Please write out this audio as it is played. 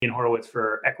Ian Horowitz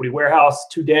for Equity Warehouse.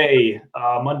 Today,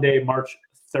 Monday, March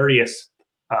 30th,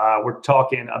 we're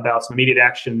talking about some immediate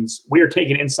actions we are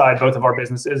taking inside both of our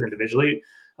businesses individually.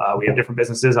 We have different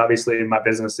businesses. Obviously, my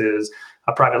business is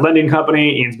a private lending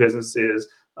company. Ian's business is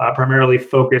primarily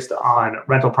focused on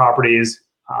rental properties,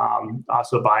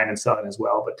 also buying and selling as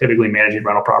well, but typically managing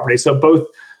rental properties. So both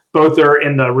are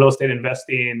in the real estate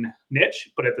investing niche,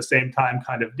 but at the same time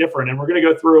kind of different. And we're going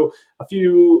to go through a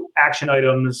few action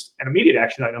items and immediate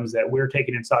action items that we're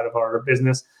taking inside of our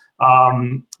business.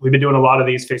 We've been doing a lot of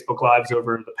these Facebook Lives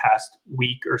over the past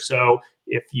week or so.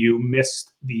 If you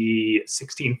missed the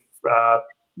 16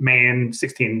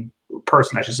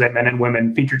 person, I should say, men and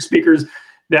women featured speakers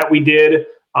that we did,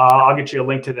 I'll get you a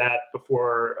link to that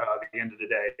before the end of the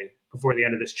day, before the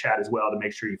end of this chat as well, to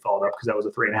make sure you followed up, because that was a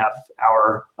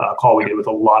 3.5-hour call we did with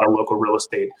a lot of local real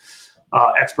estate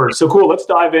experts. So cool. Let's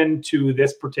dive into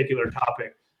this particular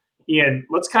topic. Ian,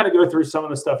 let's kind of go through some of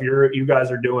the stuff you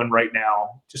guys are doing right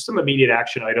now, just some immediate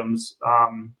action items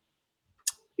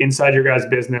inside your guys'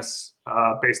 business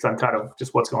based on kind of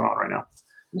just what's going on right now.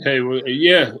 Hey, well,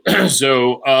 yeah.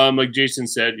 So like Jason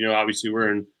said, obviously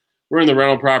we're in the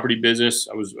rental property business.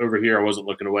 I was over here. I wasn't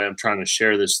looking away. I'm trying to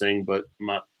share this thing, but I'm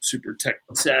not super tech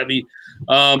savvy.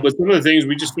 But some of the things,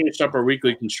 we just finished up our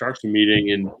weekly construction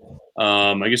meeting. And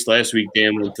I guess last week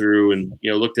Dan went through and,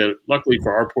 looked at, luckily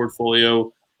for our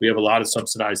portfolio, we have a lot of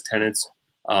subsidized tenants.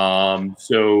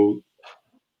 So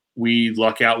we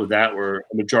luck out with that, where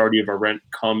a majority of our rent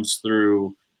comes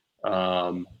through,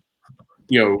 from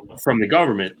the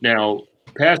government. Now,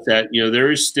 past that,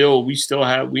 there is still, we're still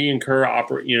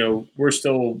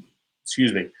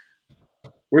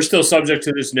subject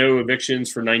to this no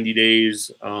evictions for 90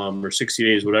 days or 60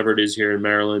 days, whatever it is here in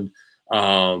Maryland,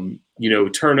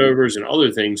 turnovers and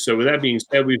other things. So with that being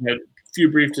said, we've had a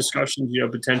few brief discussions,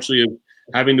 potentially of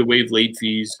having to waive late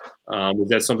fees. If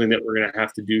that's something that we're going to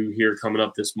have to do here coming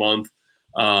up this month,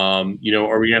 are we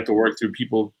going to have to work through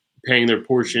people paying their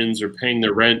portions or paying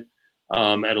their rent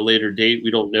at a later date?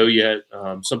 We don't know yet.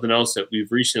 Something else that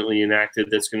we've recently enacted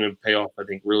that's going to pay off, I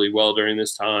think, really well during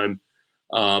this time.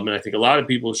 And I think a lot of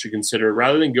people should consider,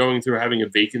 rather than going through having a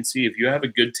vacancy, if you have a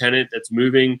good tenant that's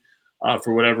moving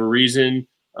for whatever reason,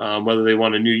 whether they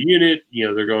want a new unit,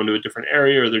 they're going to a different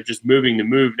area, or they're just moving to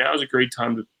move, now is a great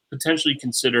time to potentially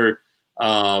consider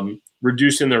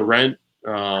reducing their rent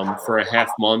for a half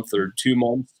month or 2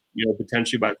 months,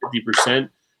 potentially by 50%,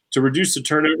 to reduce the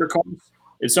turnover costs.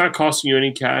 It's not costing you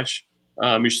any cash.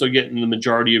 You're still getting the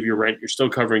majority of your rent. You're still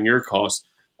covering your costs.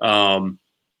 But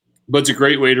it's a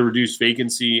great way to reduce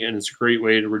vacancy, and it's a great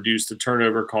way to reduce the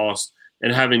turnover cost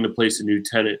and having to place a new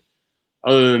tenant.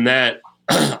 Other than that,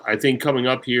 I think coming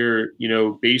up here,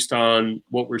 based on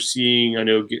what we're seeing, I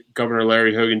know Governor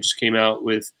Larry Hogan just came out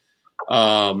with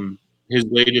his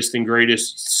latest and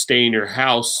greatest, stay in your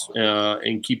house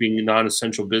and keeping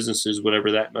non-essential businesses,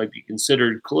 whatever that might be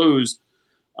considered, closed.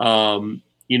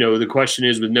 The question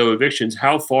is, with no evictions,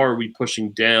 how far are we pushing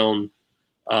down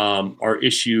our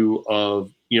issue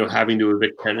of, having to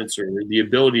evict tenants, or the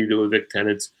ability to evict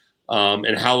tenants,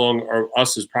 and how long are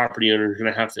us as property owners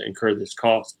going to have to incur this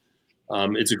cost?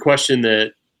 It's a question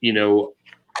that, I don't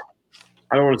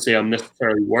want to say I'm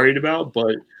necessarily worried about,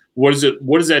 but what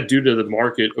does that do to the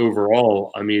market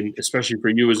overall? I mean, especially for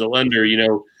you as a lender,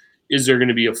 is there going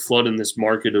to be a flood in this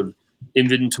market of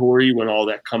inventory when all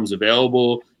that comes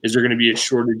available? Is there going to be a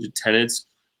shortage of tenants?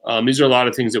 These are a lot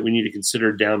of things that we need to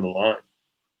consider down the line.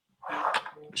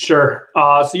 Sure.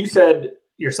 So you said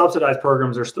your subsidized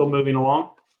programs are still moving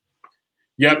along?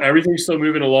 Yep, everything's still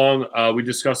moving along. We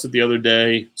discussed it the other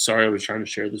day. Sorry, I was trying to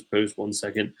share this post 1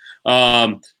 second.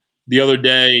 The other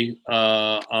day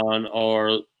on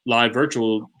our live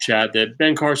virtual chat, that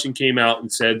Ben Carson came out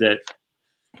and said that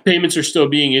payments are still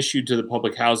being issued to the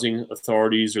public housing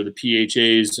authorities, or the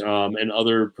PHAs, and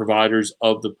other providers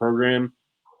of the program.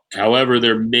 However,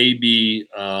 there may be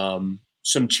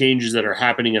some changes that are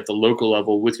happening at the local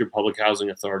level with your public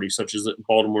housing authority, such as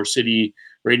Baltimore City.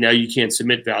 Right now, you can't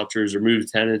submit vouchers or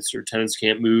move tenants, or tenants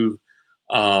can't move.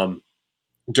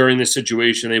 During this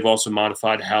situation, they've also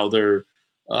modified how they're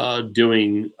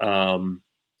doing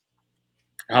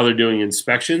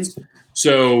inspections.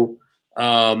 So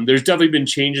there's definitely been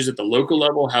changes at the local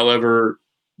level. However,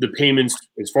 the payments,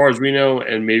 as far as we know,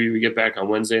 and maybe we get back on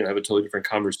Wednesday and have a totally different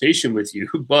conversation with you,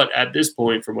 but at this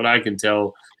point, from what I can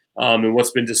tell, and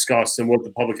what's been discussed and what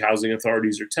the public housing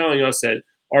authorities are telling us, that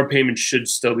our payments should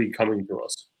still be coming to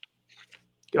us.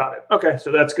 Got it. Okay,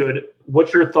 so that's good.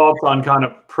 What's your thoughts on kind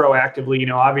of proactively,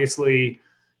 obviously,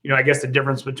 I guess the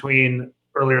difference between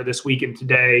earlier this week and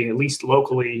today, at least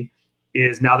locally,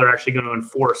 is now they're actually going to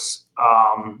enforce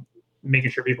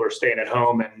making sure people are staying at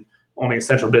home and only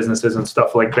essential businesses and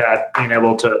stuff like that being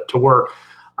able to work.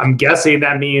 I'm guessing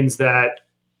that means that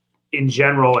in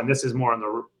general, and this is more on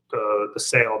the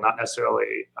sale, not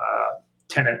necessarily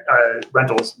tenant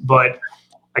rentals, but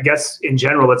I guess in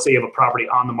general, let's say you have a property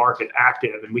on the market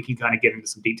active, and we can kind of get into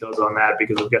some details on that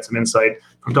because we've got some insight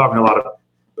from talking to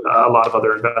a lot of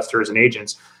other investors and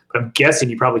agents. But I'm guessing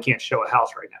you probably can't show a house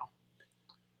right now.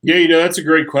 Yeah, that's a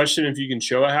great question. If you can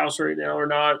show a house right now or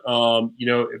not.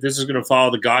 If this is going to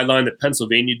follow the guideline that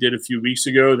Pennsylvania did a few weeks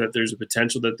ago, that there's a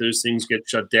potential that those things get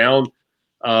shut down.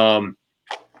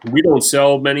 We don't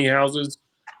sell many houses.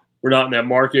 We're not in that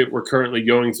market. We're currently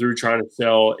going through trying to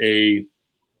sell a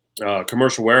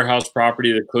commercial warehouse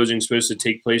property. The closing is supposed to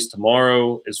take place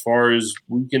tomorrow. As far as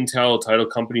we can tell, title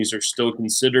companies are still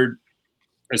considered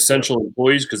essential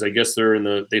employees because I guess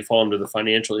they fall under the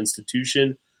financial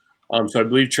institution. So I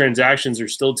believe transactions are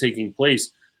still taking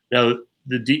place. Now,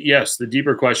 the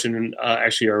deeper question, and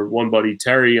actually our one buddy,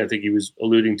 Terry, I think he was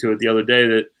alluding to it the other day,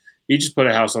 that he just put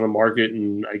a house on the market,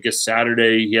 and I guess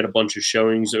Saturday he had a bunch of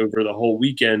showings over the whole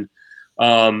weekend.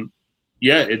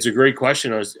 It's a great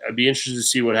question. I'd be interested to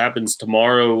see what happens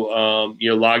tomorrow.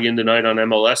 Log in tonight on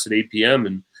MLS at 8 p.m.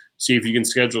 and see if you can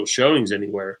schedule showings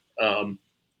anywhere.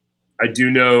 I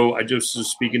do know, I just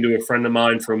was speaking to a friend of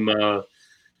mine from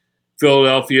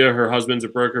Philadelphia. Her husband's a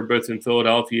broker both in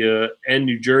Philadelphia and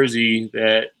New Jersey,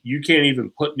 that you can't even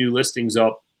put new listings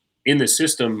up in the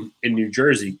system in New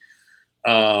Jersey.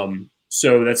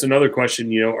 So that's another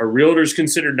question. Are realtors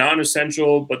considered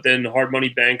non-essential, but then hard money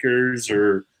bankers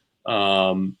or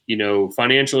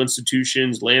financial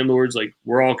institutions, landlords, like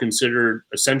we're all considered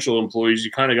essential employees? You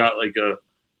kind of got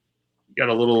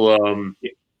a little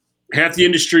half the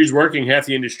industry is working, half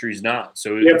the industry is not.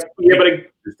 So but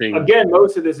again,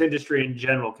 most of this industry in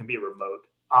general can be remote.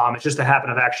 It's just a happen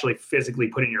of actually physically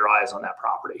putting your eyes on that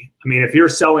property. I mean, if you're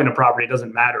selling a property, it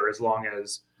doesn't matter as long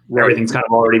as everything's kind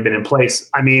of already been in place.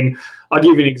 I mean, I'll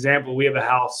give you an example. We have a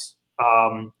house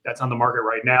that's on the market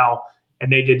right now, and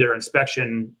they did their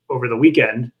inspection over the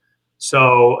weekend.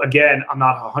 So again, I'm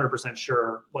not 100%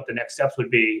 sure what the next steps would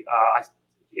be.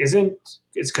 Is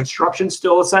construction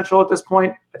still essential at this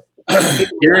point? I think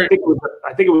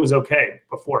it was okay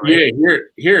before. Right? Yeah,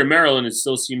 here in Maryland, it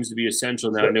still seems to be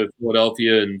essential now. I know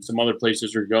Philadelphia and some other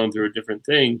places are going through a different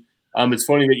thing. It's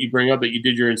funny that you bring up that you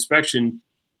did your inspection.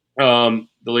 The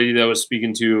lady that I was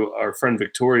speaking to, our friend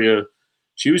Victoria,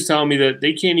 she was telling me that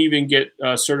they can't even get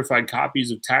certified copies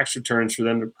of tax returns for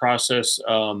them to process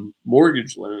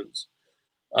mortgage loans.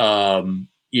 And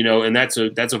that's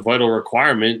a vital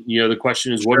requirement. The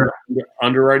question is, what does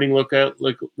underwriting look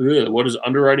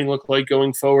like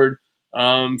going forward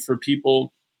for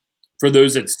people, for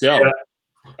those that sell? Yeah.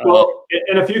 Well,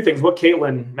 and a few things. What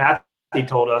Caitlin Matthew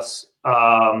told us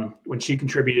when she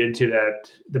contributed to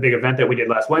the big event that we did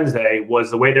last Wednesday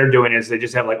was the way they're doing is they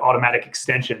just have like automatic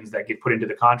extensions that get put into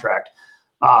the contract,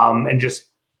 and just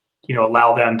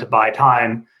allow them to buy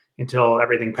time until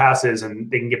everything passes and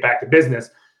they can get back to business.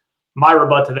 My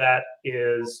rebut to that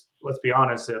is, let's be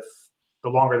honest, if the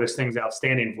longer this thing's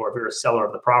outstanding for, if you're a seller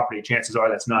of the property, chances are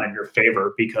that's not in your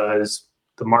favor because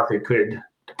the market could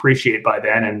depreciate by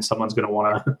then and someone's going to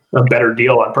want a better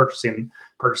deal on purchasing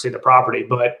the property.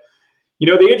 But,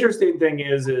 the interesting thing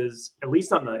is at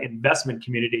least on the investment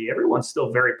community, everyone's still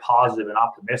very positive and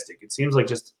optimistic. It seems like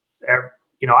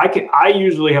I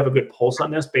usually have a good pulse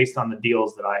on this based on the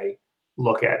deals that I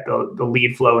look at, the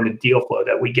lead flow and the deal flow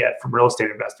that we get from real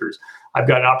estate investors. I've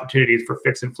got opportunities for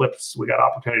fix and flips. We got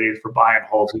opportunities for buy and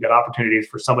holds. We got opportunities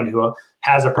for someone who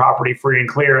has a property free and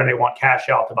clear and they want cash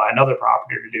out to buy another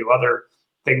property or to do other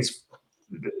things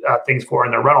for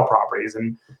in their rental properties.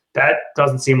 And that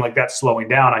doesn't seem like that's slowing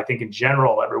down. I think in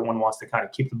general, everyone wants to kind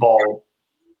of keep the ball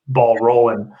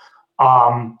rolling.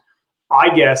 I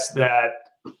guess that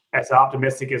as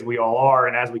optimistic as we all are,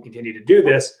 and as we continue to do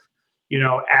this,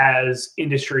 as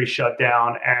industry shut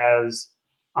down, as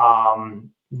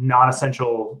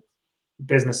non-essential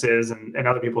businesses and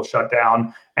other people shut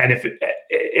down, and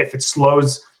if it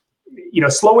slows,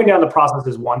 slowing down the process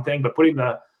is one thing, but putting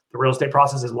the real estate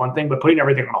process is one thing, but putting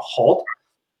everything on a halt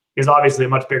is obviously a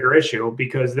much bigger issue,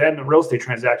 because then the real estate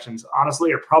transactions,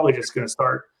 honestly, are probably just going to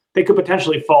start. They could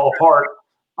potentially fall apart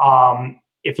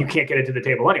if you can't get it to the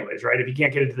table, anyways, right? If you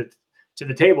can't get it to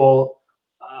the table,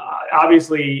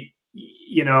 obviously.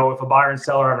 If a buyer and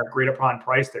seller have an agreed upon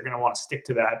price, they're going to want to stick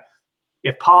to that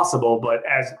if possible. But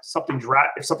if something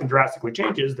drastically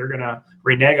changes, they're going to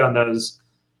renege on those,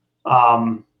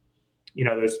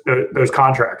 those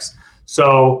contracts.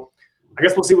 So I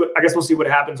guess we'll see what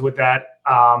happens with that.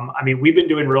 We've been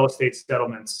doing real estate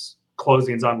settlements,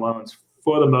 closings on loans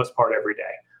for the most part every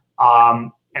day.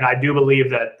 And I do believe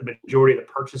that the majority of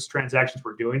the purchase transactions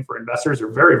we're doing for investors are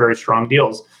very, very strong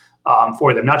deals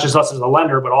for them. Not just us as a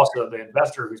lender, but also the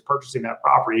investor who's purchasing that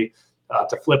property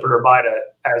to flip it or buy it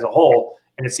as a whole.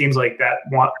 And it seems like they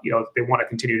want to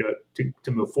continue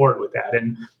to move forward with that.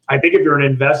 And I think if you're an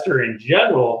investor in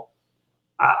general,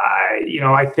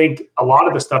 I think a lot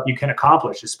of the stuff you can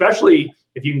accomplish, especially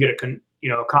if you can get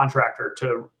a contractor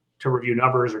to review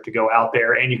numbers or to go out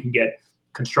there, and you can get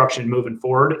construction moving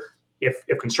forward. If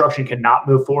construction cannot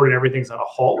move forward and everything's on a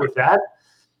halt with that,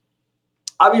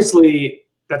 obviously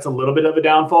that's a little bit of a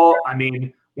downfall. I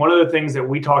mean, one of the things that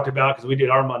we talked about, because we did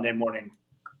our Monday morning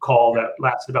call that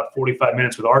lasted about 45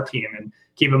 minutes with our team, and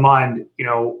keep in mind,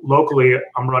 locally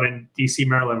I'm running DC,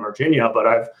 Maryland, Virginia,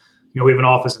 but we have an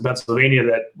office in Pennsylvania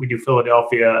that we do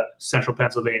Philadelphia, Central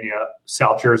Pennsylvania,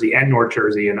 South Jersey, and North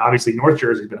Jersey. And obviously North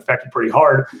Jersey has been affected pretty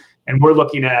hard. And we're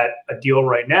looking at a deal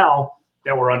right now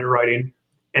that we're underwriting.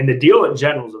 And the deal in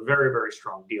general is a very, very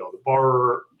strong deal. The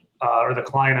borrower or the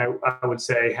client, I would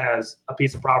say, has a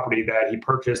piece of property that he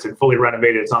purchased and fully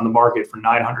renovated. It's on the market for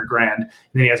 $900,000. And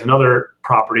then he has another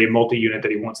property, a multi-unit,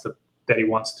 that he wants to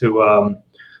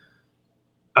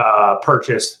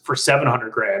purchase for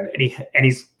 $700,000, and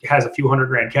he has a few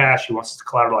 $100,000 cash. He wants to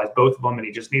collateralize both of them, and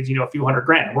he just needs a few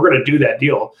 $100,000. And we're going to do that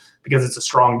deal because it's a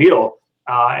strong deal,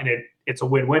 and it's a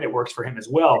win-win. It works for him as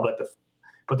well.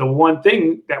 But the one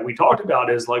thing that we talked about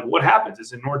is, like, what happens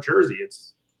is in North Jersey,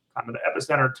 it's kind of the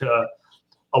epicenter to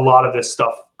a lot of this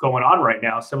stuff going on right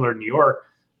now, similar to New York.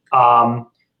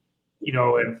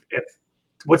 If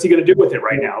what's he going to do with it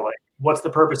right now? Like, what's the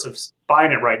purpose of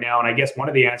buying it right now? And I guess one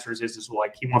of the answers is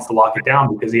like he wants to lock it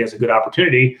down because he has a good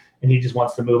opportunity and he just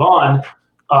wants to move on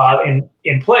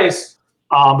in place.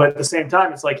 But at the same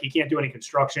time, it's like he can't do any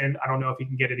construction. I don't know if he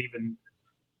can get it even.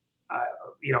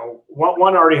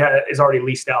 One is already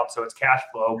leased out, so it's cash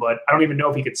flow. But I don't even know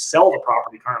if he could sell the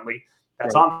property currently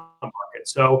that's on the market.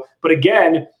 So, but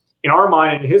again, in our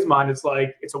mind, in his mind, it's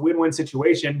like it's a win-win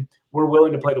situation. We're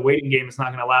willing to play the waiting game. It's not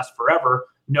going to last forever,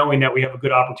 knowing that we have a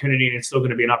good opportunity, and it's still going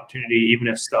to be an opportunity, even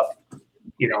if stuff,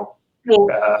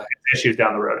 issues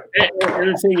down the road. And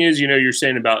the thing is, you're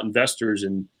saying about investors,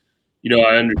 and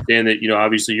I understand that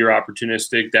obviously you're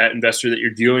opportunistic. That investor that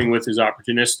you're dealing with is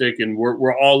opportunistic, and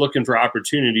we're all looking for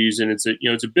opportunities, and it's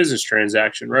a business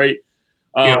transaction, right?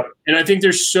 And I think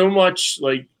there's so much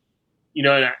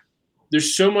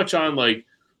there's so much on, like,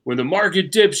 when the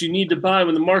market dips, you need to buy.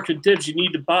 When the market dips, you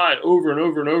need to buy over and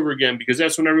over and over again, because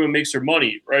that's when everyone makes their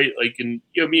money, right? Like, and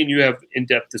me and you have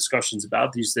in-depth discussions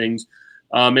about these things.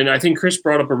 And I think Chris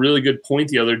brought up a really good point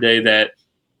the other day that,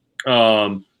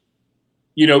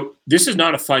 this is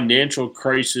not a financial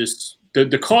crisis.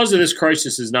 The cause of this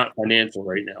crisis is not financial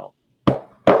right now.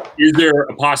 Is there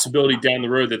a possibility down the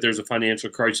road that there's a financial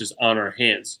crisis on our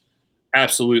hands?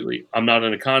 Absolutely. I'm not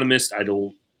an economist. I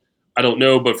don't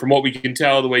know, but from what we can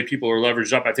tell, the way people are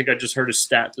leveraged up, I think I just heard a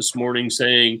stat this morning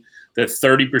saying that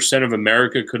 30% of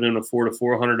America couldn't afford a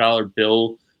 $400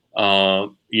 bill,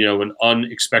 an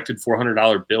unexpected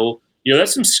 $400 bill.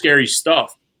 That's some scary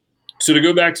stuff. So to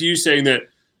go back to you saying that,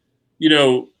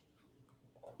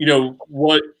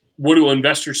 what do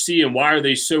investors see and why are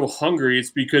they so hungry?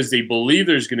 It's because they believe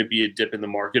there's going to be a dip in the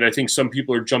market. I think some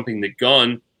people are jumping the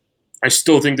gun. I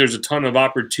still think there's a ton of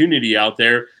opportunity out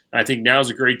there. I think now's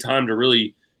a great time to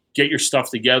really get your stuff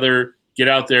together, get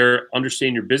out there,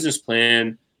 understand your business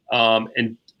plan,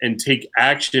 and take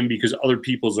action, because other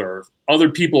people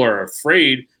are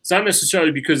afraid. It's not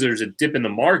necessarily because there's a dip in the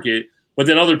market, but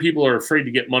then other people are afraid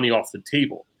to get money off the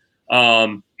table. So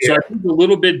I think it's a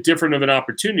little bit different of an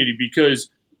opportunity because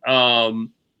in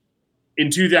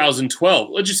 2012,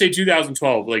 let's just say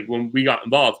 2012, like when we got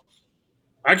involved,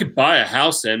 I could buy a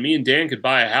house then. Me and Dan could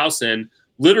buy a house then,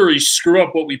 literally screw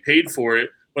up what we paid for it.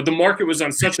 But the market was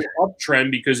on such an uptrend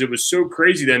because it was so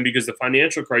crazy then, because the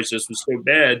financial crisis was so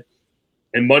bad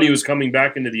and money was coming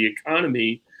back into the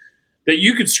economy, that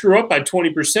you could screw up by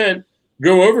 20%,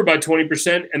 go over by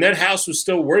 20%, and that house was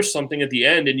still worth something at the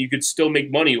end, and you could still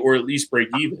make money or at least break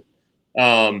even.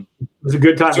 It was a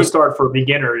good time to start for a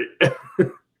beginner.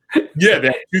 Yeah,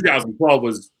 that 2012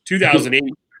 was 2008,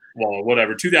 well,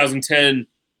 whatever, 2010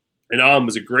 and on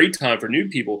was a great time for new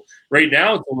people. Right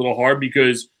now, it's a little hard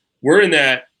because we're in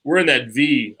that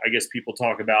V, I guess people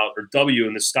talk about, or W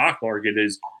in the stock market,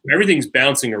 is everything's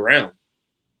bouncing around.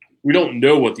 We don't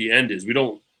know what the end is. What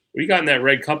do you got in that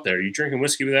red cup there? Are you drinking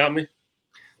whiskey without me?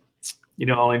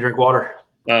 I only drink water.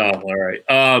 Oh, all right.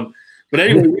 But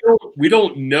anyway, we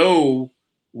don't know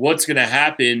what's going to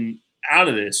happen out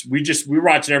of this. We're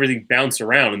watching everything bounce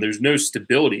around, and there's no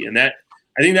stability. And I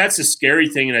think that's a scary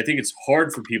thing, and I think it's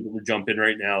hard for people to jump in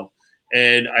right now.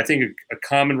 And I think a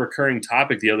common recurring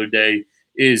topic the other day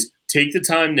is take the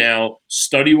time now,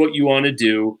 study what you want to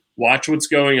do, watch what's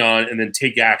going on, and then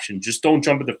take action. Just don't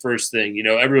jump at the first thing.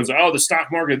 Everyone's like, oh, the stock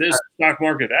market this, stock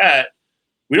market that.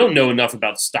 We don't know enough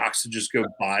about stocks to just go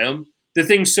buy them. The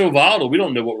thing's so volatile. We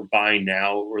don't know what we're buying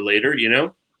now or later,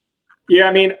 Yeah,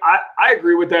 I mean, I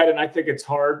agree with that, and I think it's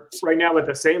hard right now. But at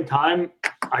the same time,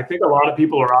 I think a lot of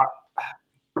people are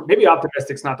maybe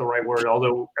optimistic's not the right word,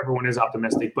 although everyone is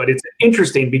optimistic. But it's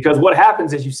interesting because what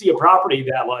happens is you see a property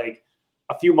that like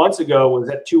a few months ago was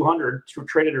at 200,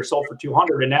 traded or sold for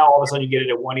 200, and now all of a sudden you get it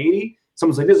at 180.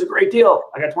 Someone's like, "This is a great deal.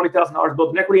 I got $20,000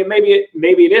 built in equity," and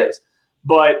maybe it is.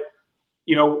 But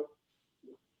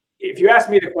if you ask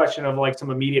me the question of like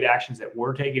some immediate actions that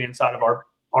we're taking inside of our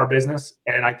business,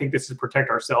 and I think this is to protect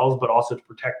ourselves, but also to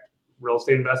protect real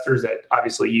estate investors that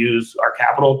obviously use our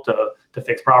capital to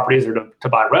fix properties or to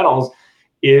buy rentals,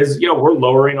 is we're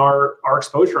lowering our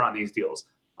exposure on these deals.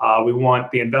 We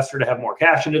want the investor to have more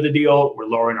cash into the deal. We're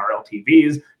lowering our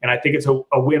LTVs, and I think it's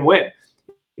a win-win.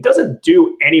 It doesn't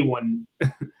do anyone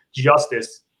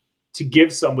justice to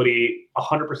give somebody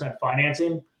 100%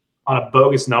 financing on a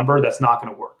bogus number that's not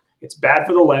going to work. It's bad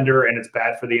for the lender and it's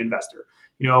bad for the investor.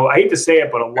 I hate to say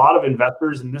it, but a lot of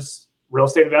investors in this, real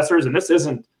estate investors, and this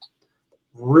isn't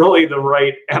really the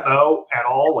right MO at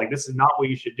all. Like, this is not what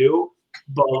you should do.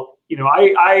 But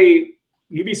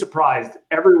you'd be surprised.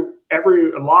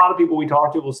 A lot of people we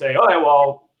talk to will say, "Oh, yeah,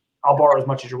 well, I'll borrow as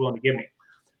much as you're willing to give me."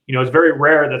 It's very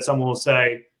rare that someone will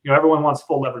say, everyone wants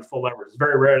full leverage. It's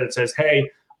very rare that says, "Hey,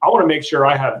 I want to make sure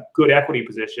I have good equity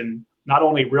position, not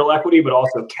only real equity, but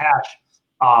also cash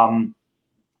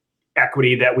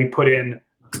equity that we put in,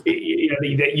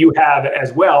 that you have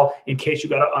as well, in case you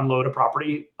got to unload a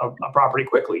property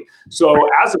quickly." So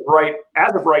as of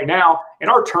right now, and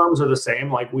our terms are the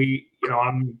same. Like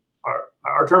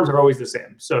our terms are always the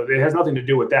same. So it has nothing to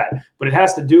do with that, but it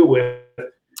has to do with,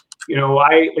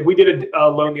 we did a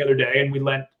loan the other day and we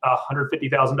lent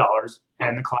 $150,000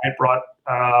 and the client brought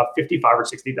 $55,000 or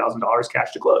 $60,000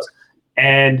 cash to close.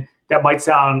 And that might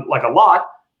sound like a lot,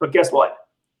 but guess what?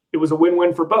 It was a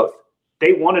win-win for both.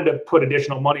 They wanted to put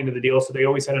additional money into the deal, so they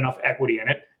always had enough equity in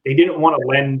it. They didn't want to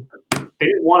lend. They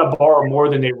didn't want to borrow more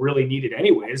than they really needed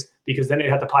anyways, because then they'd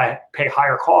have to pay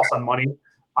higher costs on money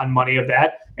of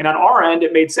that. And on our end,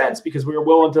 it made sense because we were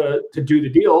willing to do the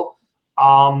deal,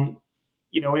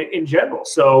 in general.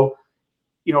 So,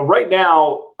 right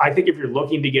now, I think if you're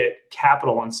looking to get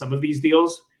capital on some of these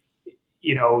deals,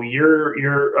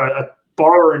 you're a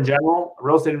borrower in general, a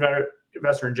real estate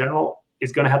investor in general,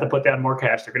 is going to have to put down more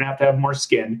cash. They're going to have more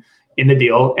skin in the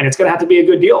deal, and it's going to have to be a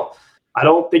good deal. I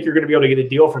don't think you're going to be able to get a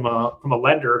deal from a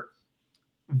lender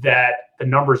that the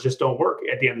numbers just don't work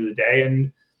at the end of the day.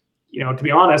 And to be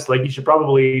honest, like, you should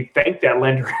probably thank that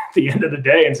lender at the end of the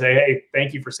day and say, "Hey,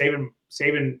 thank you for saving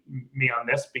me on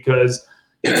this," because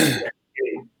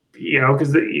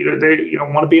because you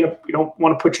don't want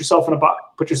to put yourself in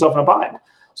a bind.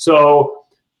 So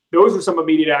those are some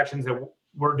immediate actions that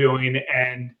we're doing,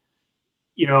 and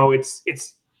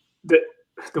it's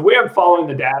the way I'm following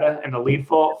the data and the lead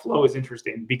flow is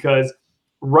interesting, because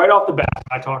right off the bat,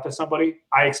 when I talk to somebody,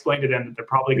 I explain to them that they're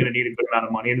probably going to need a good amount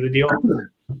of money into the deal,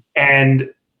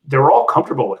 and they're all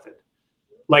comfortable with it.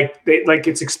 Like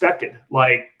it's expected.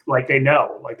 Like they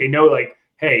know,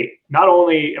 hey, not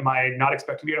only am I not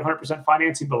expecting to get 100%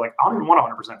 financing, but like, I don't even want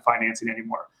 100% financing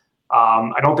anymore.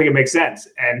 I don't think it makes sense.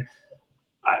 And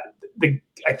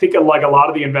I think like a lot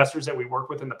of the investors that we work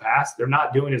with in the past, they're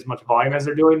not doing as much volume as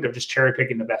they're doing. They're just cherry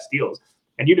picking the best deals.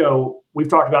 And we've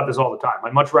talked about this all the time.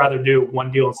 I'd much rather do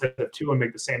one deal instead of two and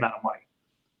make the same amount of money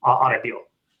on a deal.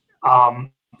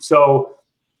 So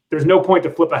there's no point to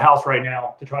flip a house right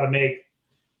now to try to make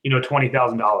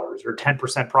 $20,000 or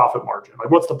 10% profit margin.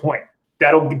 Like, what's the point?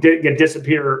 That'll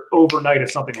disappear overnight if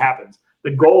something happens.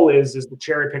 The goal is to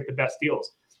cherry pick the best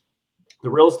deals. The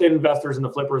real estate investors and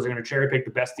the flippers are going to cherry pick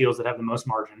the best deals that have the most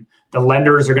margin. The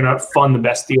lenders are going to fund the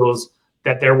best deals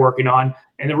that they're working on.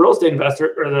 And the real estate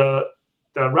investor, or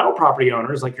the rental property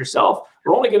owners like yourself,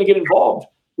 are only going to get involved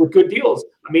with good deals.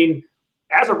 I mean,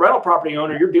 as a rental property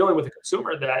owner, you're dealing with a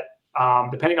consumer that,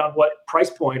 depending on what price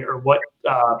point or what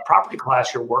property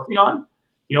class you're working on,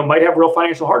 might have real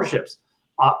financial hardships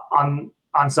on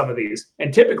some of these.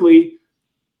 And typically,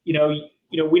 we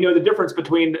know the difference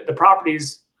between the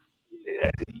properties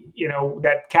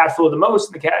that cash flow the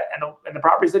most and the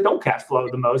properties that don't cash flow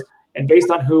the most, and based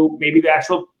on who maybe the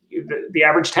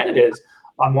average tenant is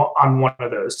on one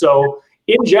of those. So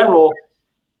in general,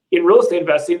 in real estate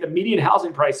investing, the median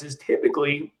housing prices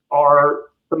typically are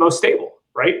the most stable,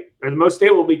 right? They're the most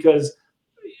stable because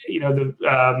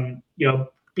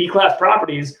B-class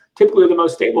properties typically are the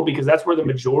most stable because that's where the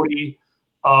majority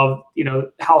of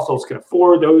households can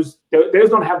afford those. Those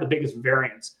don't have the biggest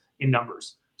variance in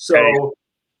numbers. So,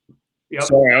 yep.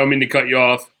 Sorry, I don't mean to cut you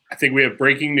off. I think we have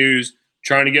breaking news.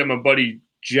 Trying to get my buddy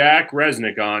Jack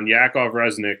Resnick on, Yakov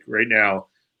Resnick, right now.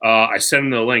 I sent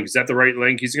him the link. Is that the right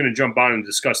link? He's going to jump on and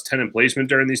discuss tenant placement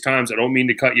during these times. I don't mean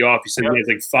to cut you off. He said he has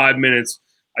like 5 minutes.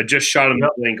 I just shot him the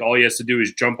link. All he has to do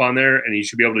is jump on there, and he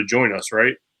should be able to join us,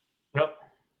 right? Yep.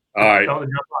 All right.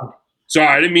 Sorry,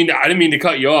 I didn't mean to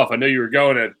cut you off. I know you were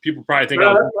going. And people probably think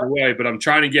I was away, but I'm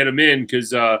trying to get him in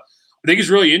because I think it's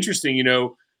really interesting.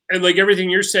 And like everything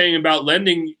you're saying about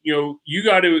lending, you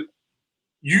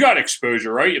got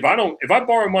exposure, right? If I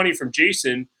borrow money from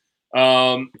Jason,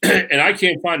 and I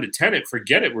can't find a tenant,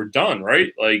 forget it. We're done,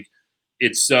 right? Like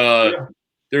it's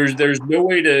there's no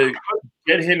way to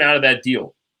get him out of that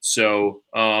deal. So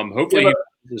hopefully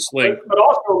this link. But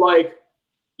also, like,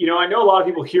 I know a lot of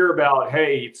people hear about,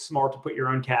 hey, it's smart to put your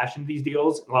own cash into these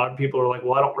deals. A lot of people are like,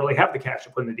 well, I don't really have the cash to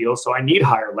put in the deal, so I need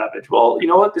higher leverage. Well, you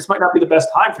know what? This might not be the best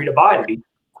time for you to buy, to be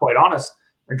quite honest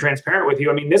and transparent with you.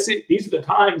 I mean, these are the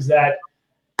times that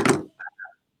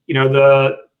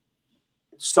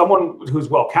someone who's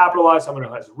well capitalized, someone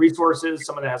who has resources,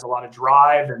 someone that has a lot of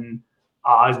drive and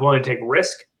is willing to take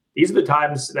risk. These are the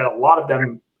times that a lot of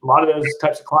those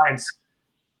types of clients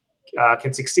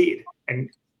can succeed, and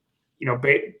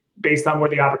based on where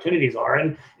the opportunities are.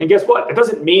 And guess what? It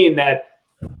doesn't mean that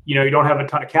you don't have a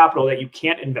ton of capital that you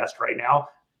can't invest right now.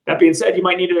 That being said, you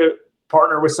might need to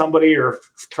partner with somebody or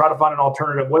try to find an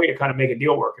alternative way to kind of make a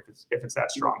deal work if it's that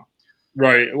strong.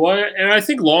 Right. Well, and I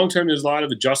think long term, there's a lot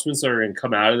of adjustments that are going to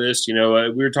come out of this. We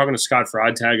were talking to Scott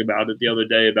Freitag about it the other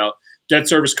day about debt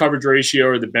service coverage ratio.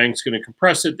 Are the bank's going to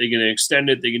compress it? They're going to extend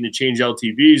it. They're going to change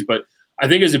LTVs. But I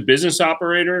think as a business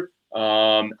operator,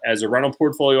 as a rental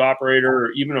portfolio operator,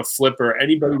 or even a flipper,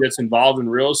 anybody that's involved in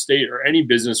real estate or any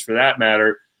business for that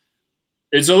matter,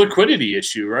 it's a liquidity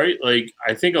issue, right? Like,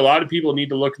 I think a lot of people need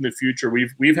to look in the future.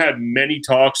 We've had many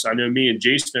talks. I know me and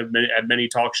Jason have had many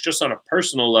talks just on a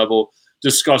personal level,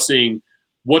 discussing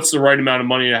what's the right amount of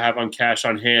money to have on cash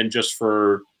on hand just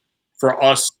for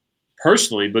us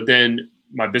personally. But then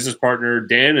my business partner,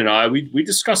 Dan, and I, we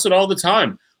discuss it all the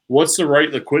time. What's the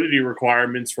right liquidity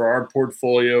requirements for our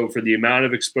portfolio, for the amount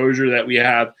of exposure that we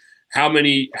have? How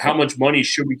much money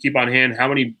should we keep on hand? How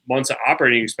many months of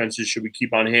operating expenses should we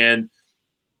keep on hand?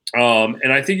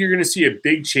 And I think you're going to see a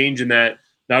big change in that,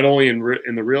 not only in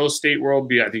the real estate world,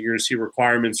 but I think you're going to see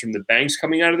requirements from the banks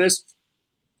coming out of this.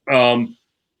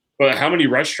 But how many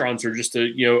restaurants are just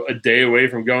a day away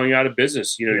from going out of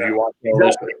business? You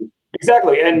watch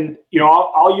exactly. And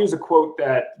I'll use a quote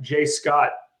that Jay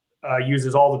Scott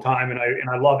uses all the time, and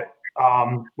I love it.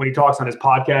 When he talks on his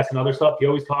podcast and other stuff, he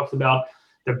always talks about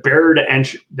the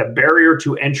barrier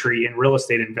to entry in real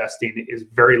estate investing is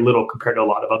very little compared to a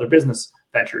lot of other business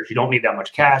ventures. You don't need that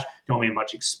much cash. You don't need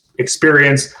much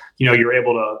experience. You're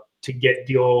able to get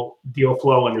deal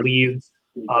flow and leads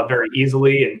very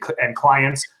easily and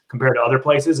clients compared to other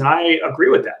places. And I agree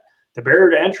with that. The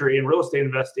barrier to entry in real estate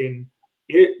investing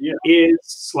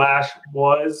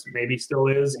was, maybe still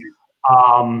is,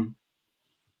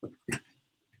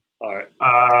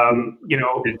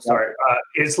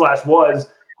 was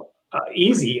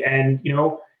easy, and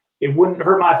it wouldn't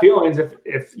hurt my feelings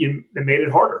if you made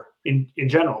it harder in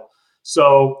general.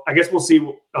 So I guess we'll see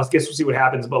what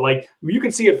happens. But like, you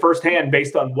can see it firsthand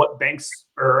based on what banks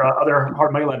or other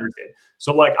hard money lenders did.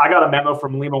 So like, I got a memo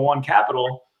from Lima One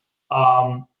Capital.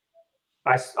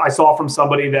 I saw from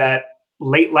somebody that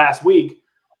late last week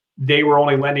they were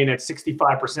only lending at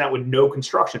 65% with no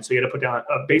construction. So you had to put down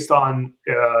based on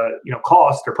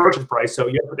cost or purchase price. So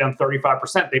you had to put down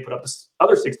 35%. They put up this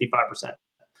other 65%.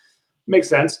 Makes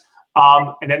sense.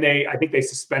 And then I think they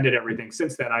suspended everything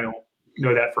since then. I don't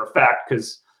know that for a fact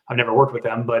because I've never worked with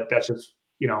them, but that's just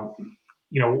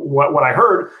what I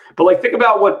heard. But like, think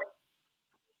about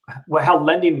how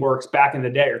lending works back in the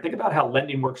day, or think about how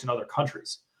lending works in other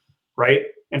countries, right?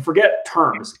 And forget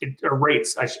terms or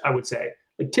rates, I would say.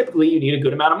 Like, typically you need a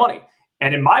good amount of money.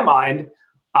 And in my mind,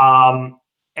 I've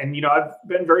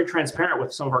been very transparent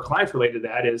with some of our clients related to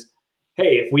that is,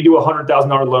 hey, if we do a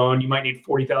 $100,000 loan, you might need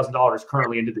 $40,000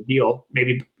 currently into the deal.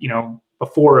 Maybe,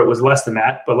 before it was less than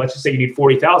that, but let's just say you need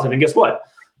 $40,000. And guess what?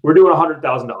 We're doing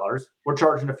 $100,000. We're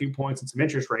charging a few points and some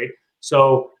interest rate.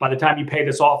 So by the time you pay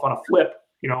this off on a flip,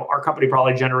 our company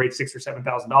probably generates $6,000 or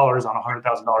 $7,000 on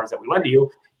 $100,000 that we lend to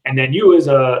you. And then you as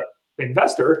a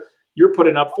investor, you're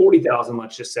putting up $40,000,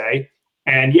 let's just say.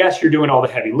 And yes, you're doing all the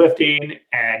heavy lifting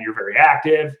and you're very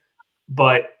active,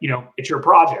 but it's your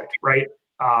project, right?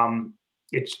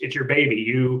 It's your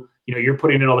baby. you're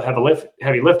putting in all the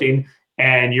heavy lifting,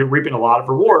 and you're reaping a lot of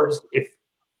rewards if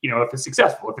it's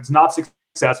successful. If it's not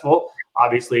successful,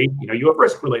 obviously, you have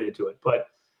risk related to it. But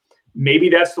maybe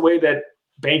that's the way that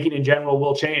banking in general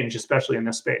will change, especially in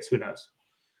this space. Who knows?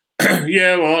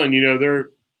 Yeah, well, and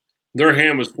their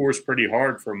hand was forced pretty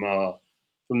hard from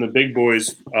the big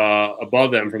boys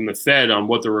above them, from the Fed, on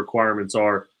what the requirements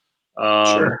are.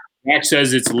 Sure. Max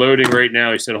says it's loading right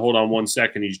now. He said, "Hold on 1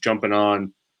 second." He's jumping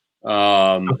on.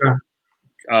 Okay.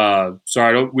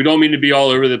 Sorry, we don't mean to be all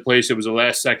over the place. It was a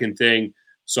last second thing.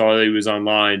 Saw that he was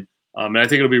online, and I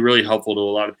think it'll be really helpful to a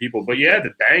lot of people. But yeah,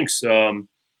 the banks,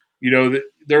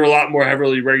 they're a lot more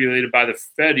heavily regulated by the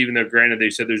Fed, even though, granted, they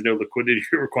said there's no liquidity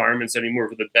requirements anymore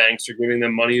for the banks. They're giving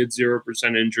them money at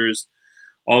 0% interest,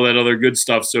 all that other good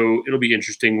stuff. So it'll be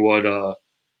interesting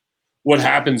what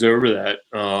happens over that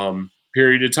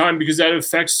period of time, because that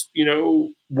affects,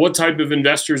 what type of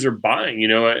investors are buying.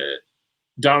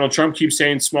 Donald Trump keeps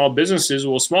saying small businesses.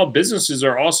 Well, small businesses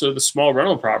are also the small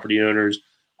rental property owners.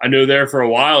 I know there for a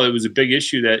while it was a big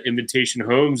issue that Invitation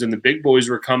Homes and the big boys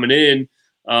were coming in,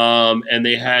 and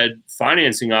they had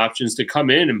financing options to come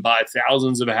in and buy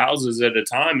thousands of houses at a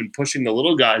time and pushing the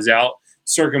little guys out,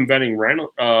 circumventing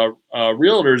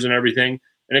realtors and everything.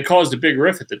 And it caused a big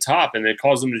rift at the top, and it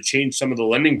caused them to change some of the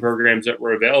lending programs that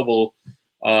were available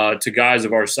to guys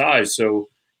of our size. So,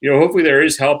 hopefully there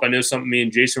is help. I know something me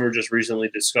and Jason were just recently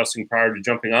discussing prior to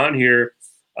jumping on here.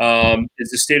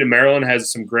 Is the state of Maryland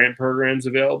has some grant programs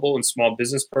available and small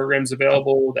business programs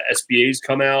available. The SBA's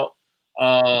come out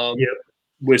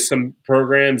with some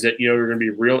programs that, are going to be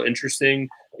real interesting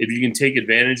if you can take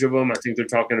advantage of them. I think they're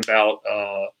talking about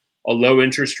a low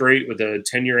interest rate with a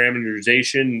 10-year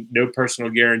amortization, no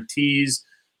personal guarantees,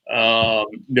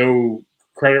 no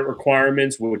credit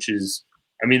requirements, which is,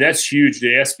 that's huge. The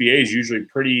SBA is usually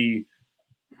pretty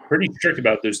strict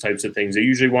about those types of things. They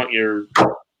usually want your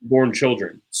born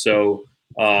children. So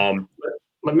let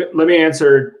me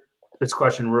answer this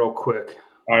question real quick.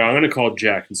 All right, I'm going to call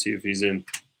Jack and see if he's in.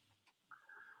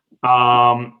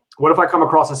 What if I come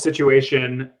across a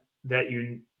situation that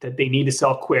they need to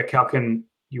sell quick? How can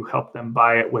you help them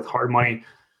buy it with hard money?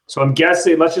 So I'm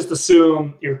guessing, let's just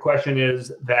assume your question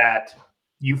is that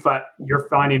you're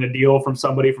finding a deal from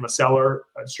somebody, from a seller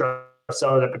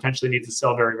that potentially needs to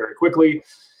sell very, very quickly.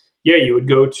 Yeah, you would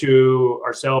go to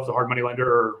ourselves, a hard money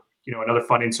lender, or another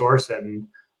funding source, and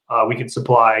we could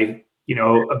supply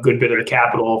a good bit of the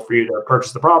capital for you to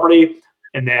purchase the property.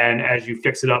 And then as you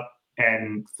fix it up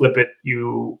and flip it,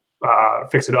 you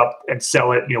fix it up and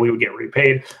sell it, we would get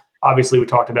repaid. Obviously, we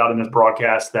talked about in this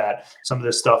broadcast that some of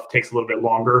this stuff takes a little bit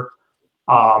longer.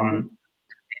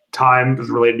 Time is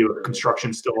related to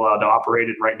construction still allowed to operate,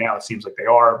 and right now it seems like they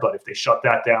are. But if they shut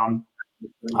that down,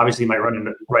 obviously you might run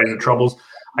into troubles.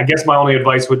 I guess my only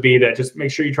advice would be that just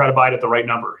make sure you try to buy it at the right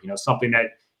number. Something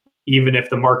that even if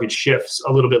the market shifts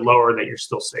a little bit lower, that you're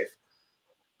still safe.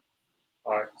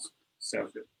 All right,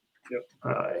 sounds good. Yep.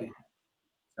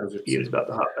 He is about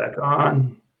to hop back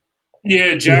on.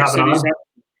 Yeah, Jackson.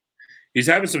 He's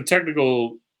having some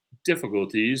technical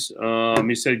difficulties.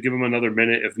 He said give him another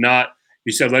minute. If not,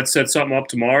 he said let's set something up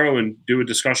tomorrow and do a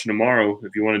discussion tomorrow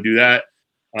if you want to do that.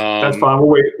 That's fine.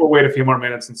 We'll wait a few more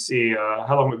minutes and see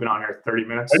how long we've been on here. 30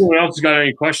 minutes. Anyone else has got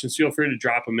any questions, feel free to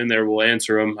drop them in there. We'll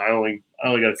answer them. I only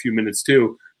got a few minutes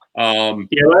too.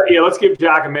 Let's give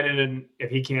Jack a minute, and if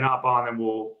he can't hop on, then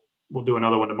we'll do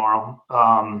another one tomorrow.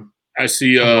 I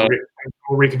see. We'll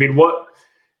reconvene. What?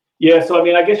 Yeah. So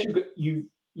I guess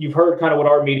you've heard kind of what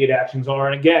our immediate actions are,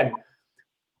 and again,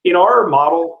 in our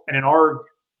model and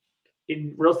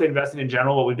in real estate investing in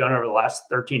general, what we've done over the last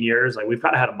 13 years, we've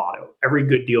kind of had a motto: every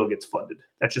good deal gets funded.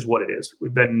 That's just what it is.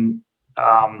 We've been,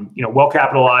 well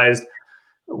capitalized.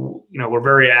 We're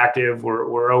very active.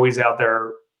 We're always out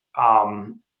there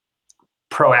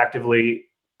proactively,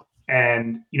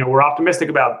 and we're optimistic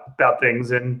about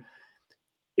things. And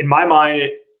in my mind,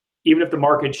 even if the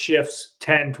market shifts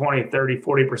 10, 20, 30,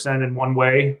 40% in one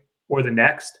way or the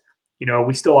next,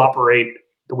 we still operate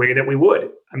the way that we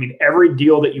would. Every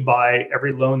deal that you buy,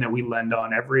 every loan that we lend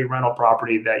on, every rental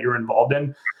property that you're involved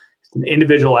in, it's an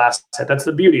individual asset. That's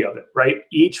the beauty of it, right?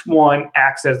 Each one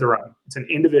acts as their own. It's an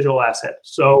individual asset.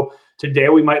 So today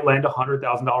we might lend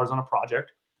 $100,000 on a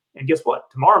project, and guess what?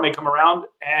 Tomorrow may come around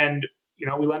and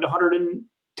we lend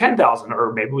 $110,000,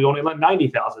 or maybe we only lend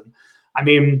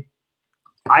 $90,000.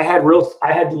 I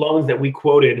had loans that we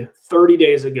quoted 30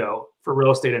 days ago for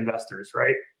real estate investors,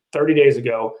 right? 30 days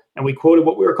ago, and we quoted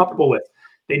what we were comfortable with.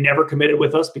 They never committed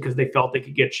with us because they felt they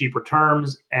could get cheaper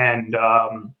terms and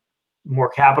more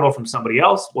capital from somebody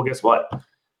else. Well, guess what?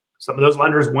 some of those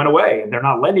lenders went away and they're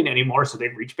not lending anymore. So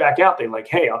they've reached back out. They're like,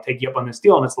 hey, I'll take you up on this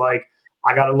deal. And it's like,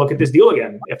 I got to look at this deal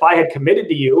again. If I had committed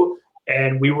to you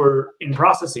and we were in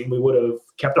processing, we would have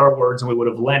kept our words and we would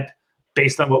have lent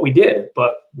based on what we did,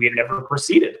 but we had never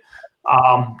proceeded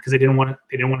because they didn't want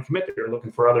to commit. They were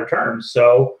looking for other terms.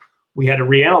 So we had to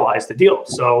reanalyze the deal.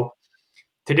 So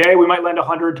today we might lend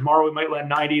 100, tomorrow we might lend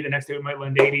 90, the next day we might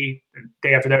lend 80, the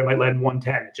day after that we might lend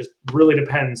 110. It just really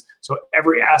depends. So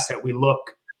every asset we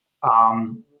look,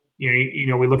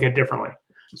 we look at differently.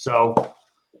 So,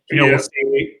 Yeah.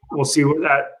 we'll see where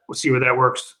that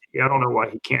works. Yeah, I don't know why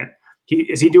he can't.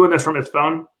 Is he doing this from his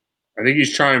phone? I think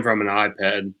he's trying from an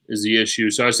iPad is the issue.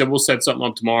 So I said, we'll set something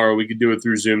up tomorrow. We could do it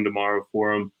through Zoom tomorrow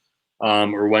for him,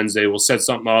 or Wednesday. We'll set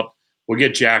something up. We'll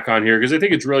get Jack on here because I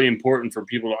think it's really important for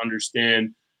people to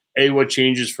understand, what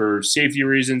changes for safety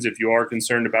reasons if you are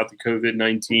concerned about the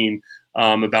COVID-19,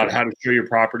 about how to show your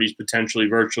properties potentially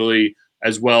virtually,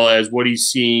 as well as what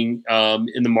he's seeing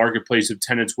in the marketplace of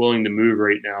tenants willing to move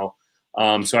right now.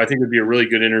 So I think it'd be a really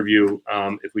good interview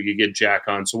if we could get Jack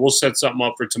on. So we'll set something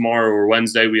up for tomorrow or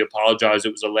Wednesday. We apologize.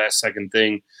 It was a last second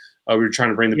thing. We were trying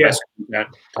to bring the best.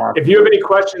 If you have any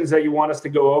questions that you want us to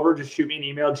go over, just shoot me an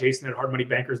email,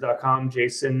 jason@hardmoneybankers.com,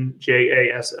 Jason,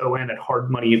 Jason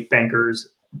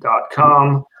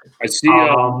 @hardmoneybankers.com. I see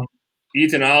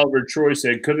Ethan Oliver Troy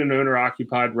said, could an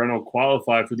owner-occupied rental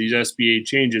qualify for these SBA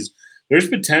changes? There's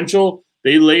potential.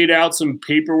 They laid out some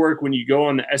paperwork when you go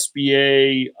on the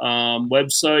SBA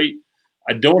website.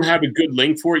 I don't have a good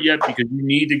link for it yet because you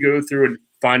need to go through a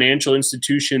financial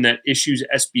institution that issues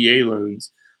SBA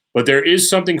loans. But there is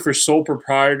something for sole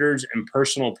proprietors and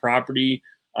personal property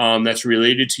that's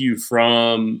related to you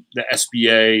from the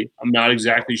SBA. I'm not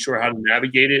exactly sure how to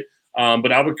navigate it,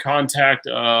 but I would contact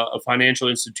a financial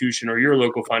institution or your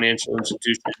local financial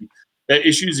institution that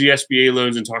issues the SBA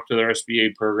loans and talk to their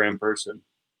SBA program person.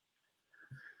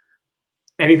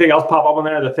 Anything else pop up on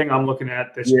there? The thing I'm looking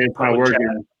at. It's not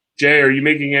working. Jay, are you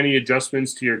making any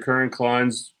adjustments to your current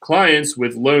clients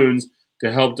with loans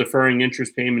to help deferring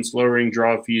interest payments, lowering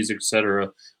draw fees,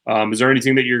 etc.? Is there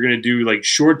anything that you're going to do like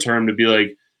short term to be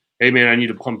like, hey man, I need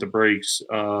to pump the brakes?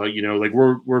 Like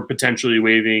we're potentially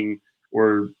waiving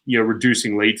or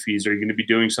reducing late fees. Are you going to be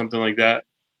doing something like that?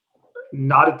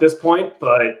 Not at this point,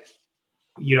 but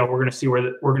we're going to see where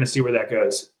that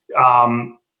goes.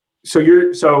 So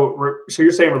you're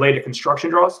saying related to construction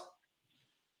draws?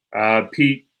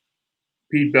 Pete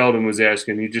Belden was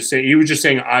asking. He was just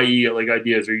saying, i.e., like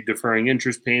ideas. Are you deferring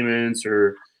interest payments,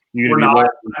 or you going to be?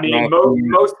 Not. I mean,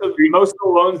 most of the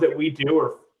loans that we do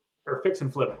are fix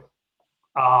and flip.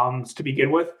 To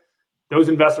begin with, those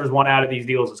investors want out of these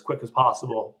deals as quick as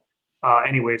possible.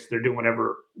 Anyway, so they're doing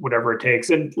whatever it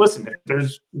takes. And listen, if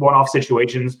there's one-off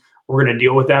situations, we're going to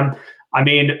deal with them. I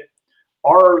mean,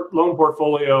 our loan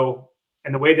portfolio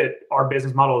and the way that our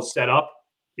business model is set up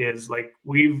is like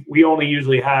we only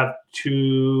usually have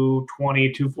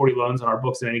 220, 240 loans on our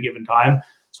books at any given time.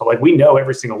 So like we know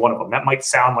every single one of them. That might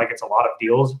sound like it's a lot of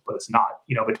deals, but it's not.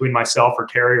 Between myself or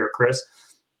Terry or Chris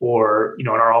or in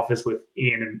our office with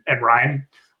Ian and Ryan,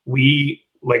 we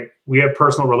have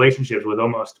personal relationships with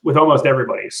almost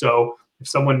everybody. So if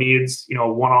someone needs a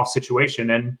one-off situation,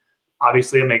 and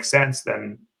obviously it makes sense,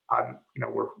 then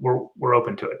we're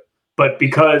open to it. But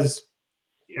because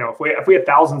if we had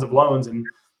thousands of loans and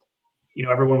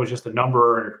everyone was just a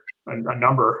number,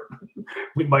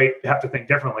 we might have to think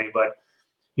differently. But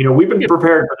we've been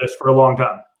prepared for this for a long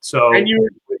time. So and you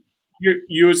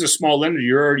as a small lender,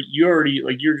 you already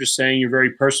like you're just saying you're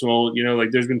very personal.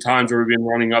 Like there's been times where we've been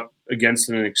running up against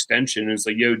an extension, and it's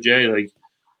like, yo, Jay, like,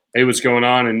 hey, what's going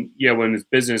on? And when it's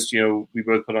business, we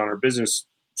both put on our business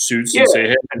suits and say,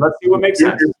 hey, and let's see what makes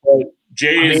sense.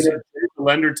 Jay is the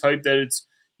lender type that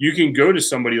you can go to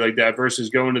somebody like that versus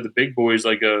going to the big boys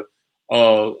like a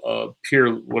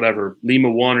peer, whatever, Lima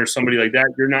One or somebody like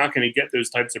that. You're not going to get those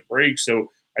types of breaks. So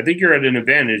I think you're at an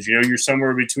advantage. You're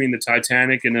somewhere between the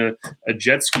Titanic and a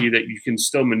jet ski that you can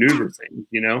still maneuver things.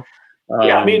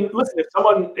 Yeah, I mean, listen,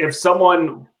 if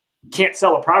someone can't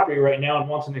sell a property right now and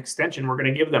wants an extension, we're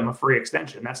going to give them a free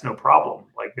extension. That's no problem.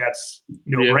 Like that's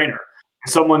no brainer.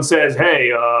 If someone says,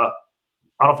 hey, I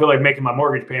don't feel like making my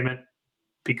mortgage payment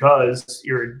because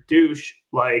you're a douche,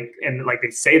 and they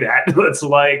say that, it's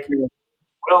like,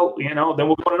 well, then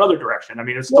we'll go in another direction. I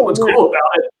mean, if someone's cool about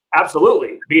it,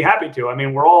 absolutely, be happy to. I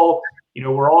mean, we're all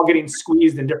getting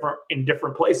squeezed in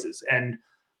different places, and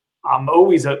I'm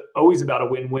always about a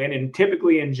win-win. And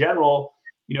typically, in general,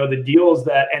 the deals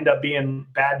that end up being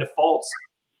bad defaults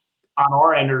on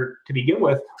our end to begin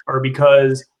with are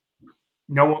because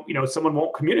someone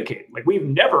won't communicate. Like we've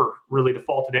never really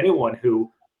defaulted anyone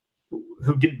who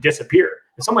didn't disappear.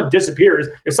 If someone disappears,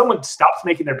 if someone stops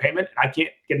making their payment and I can't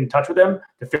get in touch with them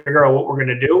to figure out what we're going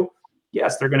to do,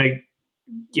 yes, they're going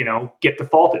to, get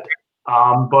defaulted.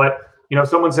 But,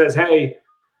 someone says, hey,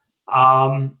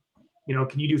 can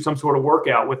you do some sort of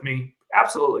workout with me?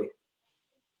 Absolutely.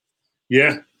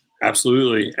 Yeah,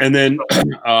 absolutely. And then,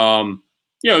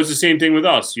 it's the same thing with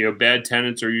us. Bad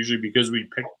tenants are usually because we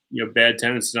pick, bad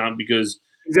tenants, not because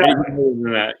Exactly. more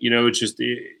than that. It's just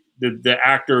the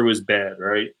actor was bad,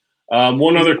 right?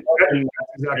 One other question,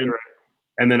 Exactly right.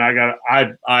 and then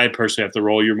I personally have to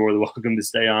roll. You're more than welcome to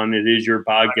stay on. It is your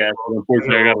podcast. But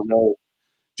unfortunately, I got to know.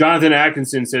 Jonathan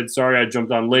Atkinson said, sorry, I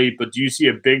jumped on late, but do you see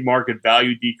a big market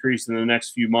value decrease in the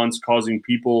next few months causing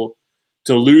people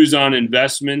to lose on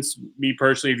investments? Me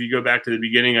personally, if you go back to the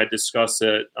beginning, I discussed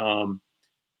that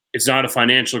it's not a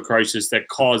financial crisis that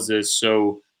caused this.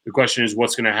 So the question is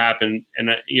what's going to happen. And,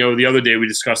 the other day we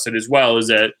discussed it as well, is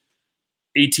that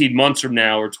 18 months from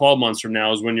now or 12 months from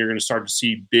now is when you're going to start to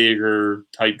see bigger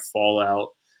type fallout.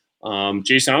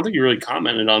 Jason, I don't think you really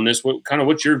commented on this.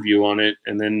 What's your view on it?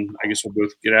 And then I guess we'll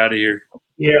both get out of here.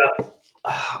 Yeah,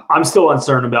 I'm still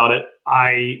uncertain about it.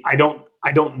 I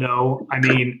don't know. I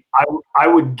mean, I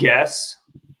would guess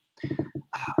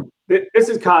this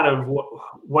is kind of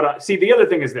what I see. The other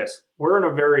thing is this: we're in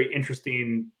a very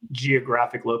interesting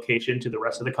geographic location to the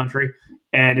rest of the country,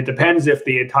 and it depends if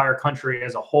the entire country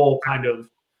as a whole kind of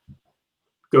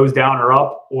goes down or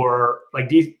up, or like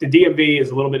the DMV is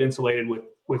a little bit insulated with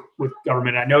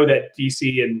government. I know that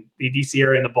DC and the DC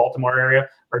area and the Baltimore area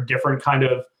are different kind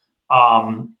of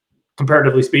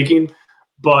comparatively speaking,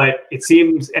 but it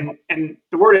seems and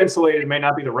the word insulated may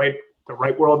not be the right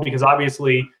word, because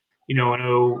obviously,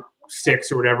 in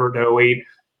 06 or whatever to 08,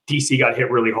 DC got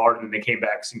hit really hard and then they came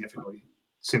back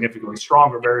significantly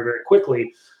stronger very, very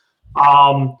quickly.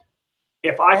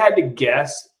 If I had to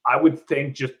guess, I would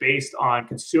think just based on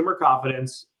consumer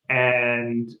confidence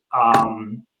and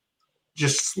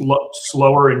just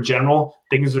slower in general,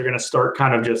 things are going to start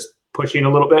kind of just pushing a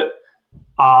little bit.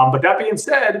 But that being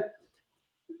said,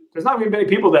 there's not even many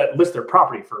people that list their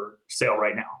property for sale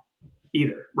right now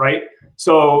either, right?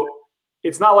 So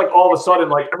it's not like all of a sudden,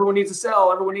 like everyone needs to sell.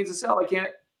 I can't,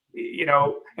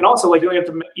 and also like you have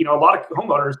to, a lot of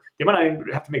homeowners, they might not even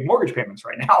have to make mortgage payments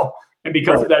right now. And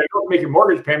because of that, if you don't make your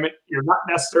mortgage payment, you're not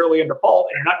necessarily in default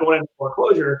and you're not going into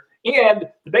foreclosure. And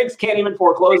the banks can't even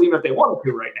foreclose even if they wanted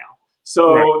to right now.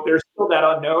 So there's still that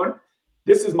unknown.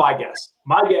 This is my guess.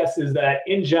 My guess is that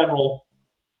in general,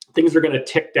 things are going to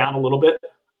tick down a little bit.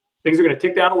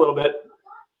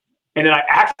 And then I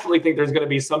actually think there's going to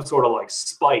be some sort of like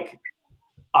spike.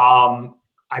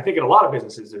 I think in a lot of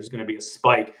businesses, there's going to be a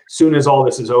spike soon as all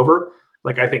this is over.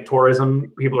 Like I think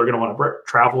tourism, people are going to want to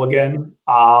travel again.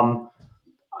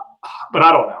 But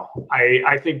I don't know.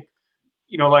 I think,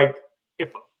 like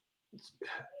if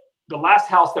the last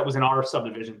house that was in our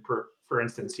subdivision, for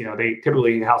instance, they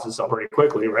typically houses sell pretty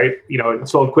quickly, right? It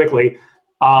sold quickly.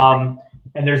 And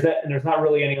there's not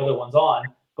really any other ones on.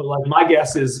 But like my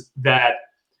guess is that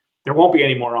there won't be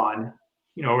any more on,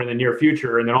 in the near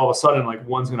future. And then all of a sudden, like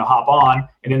one's going to hop on.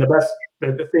 And then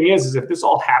the thing is if this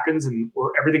all happens and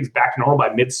everything's back to normal by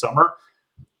midsummer,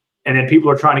 and then people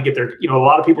are trying to get their, a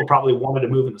lot of people probably wanted to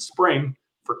move in the spring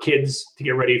for kids to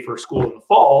get ready for school in the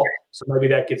fall. So maybe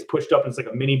that gets pushed up and it's like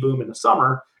a mini boom in the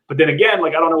summer. But then again,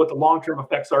 like I don't know what the long-term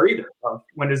effects are either.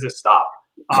 When does this stop?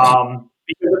 Because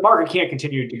the market can't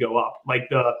continue to go up. Like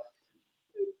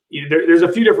there's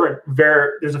a few different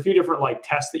like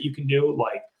tests that you can do,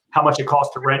 like how much it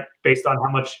costs to rent based on how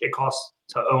much it costs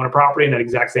to own a property in that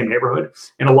exact same neighborhood.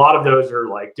 And a lot of those are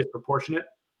like disproportionate,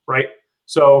 right?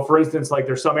 So for instance, like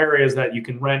there's some areas that you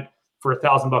can rent for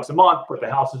 $1,000 a month, but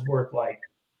the house is worth like,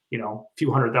 a few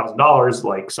 $100,000,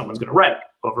 like someone's going to rent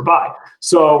over buy.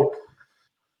 So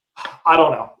I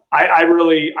don't know. I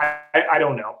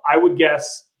don't know. I would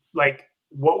guess like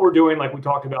what we're doing, like we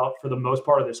talked about for the most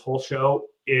part of this whole show,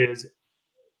 is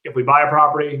if we buy a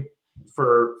property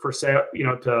for sale,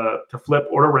 to flip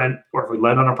or to rent, or if we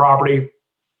lend on a property,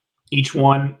 each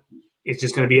one is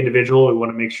just going to be individual. We want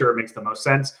to make sure it makes the most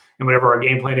sense. And whatever our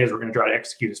game plan is, we're going to try to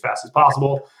execute as fast as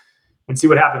possible and see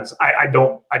what happens. I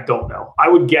don't know. I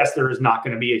would guess there is not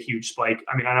going to be a huge spike.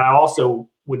 I mean, and I also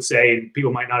would say, and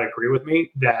people might not agree with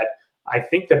me, that I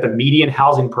think that the median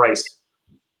housing price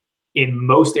in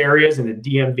most areas in the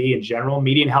DMV in general,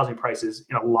 median housing prices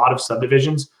in a lot of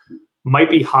subdivisions might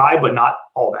be high, but not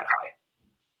all that high.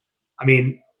 I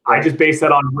mean, I just base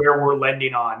that on where we're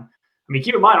lending on. I mean,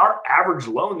 keep in mind, our average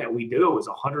loan that we do is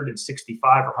 $165,000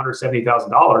 or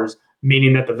 $170,000,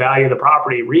 meaning that the value of the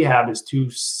property rehab is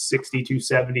 $260,000,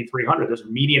 $270,000, $300,000. Those are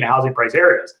median housing price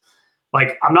areas.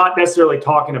 Like, I'm not necessarily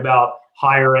talking about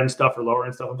higher end stuff or lower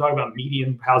end stuff. I'm talking about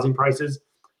median housing prices.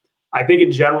 I think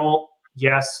in general,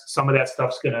 yes, some of that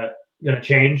stuff's gonna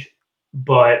change,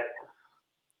 but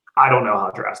I don't know how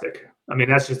drastic. I mean,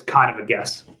 that's just kind of a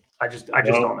guess. I just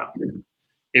don't know.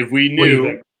 If we What do you knew,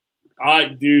 think?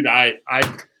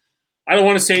 I don't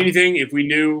want to say anything. If we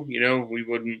knew, we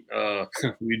wouldn't.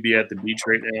 We'd be at the beach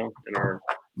right now in our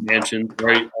mansion,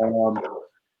 right?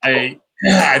 I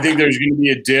think there's going to be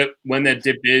a dip. When that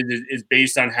dip is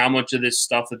based on how much of this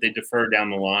stuff that they defer down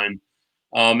the line,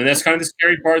 and that's kind of the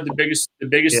scary part. The biggest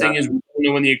thing is we don't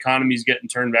know when the economy's getting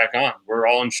turned back on. We're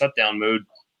all in shutdown mode.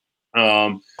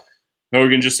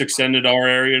 Hogan just extended our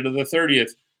area to the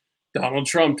 30th. Donald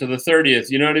Trump to the 30th.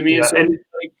 You know what I mean? Yeah, So and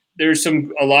there's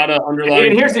a lot of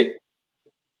underlying. And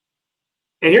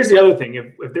here's the other thing: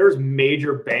 if there's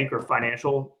major bank or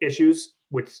financial issues,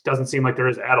 which doesn't seem like there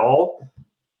is at all,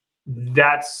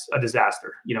 that's a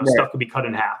disaster. Right. Stuff could be cut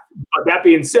in half. But that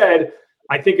being said,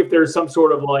 I think if there's some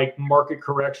sort of like market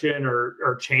correction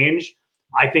or change,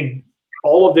 I think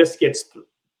all of this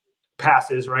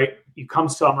passes, right? You come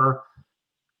summer,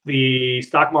 the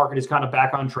stock market is kind of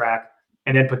back on track,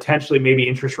 and then potentially maybe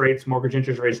mortgage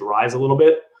interest rates rise a little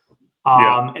bit.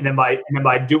 And then by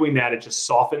doing that, it just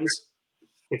softens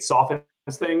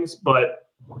things, but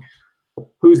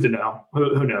who's to know?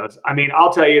 Who knows? I mean,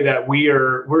 I'll tell you that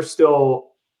we're still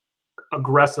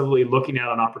aggressively looking out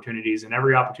on opportunities, and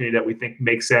every opportunity that we think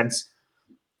makes sense.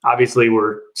 Obviously,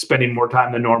 we're spending more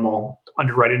time than normal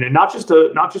underwriting, and not just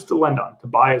to lend on, to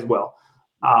buy as well.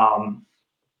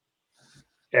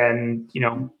 And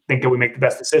think that we make the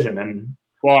best decision. And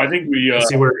I think we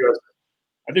see where it goes.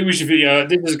 I think we should be.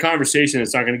 This is a conversation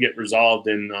that's not going to get resolved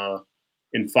in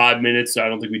 5 minutes. So I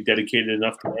don't think we dedicated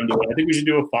enough time to it. I think we should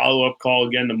do a follow-up call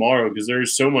again tomorrow because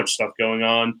there's so much stuff going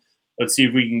on. Let's see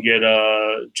if we can get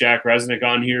Jack Resnick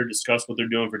on here, discuss what they're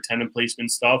doing for tenant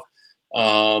placement stuff,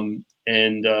 and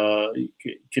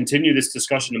continue this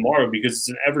discussion tomorrow because it's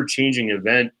an ever-changing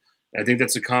event. I think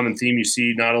that's a common theme you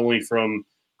see not only from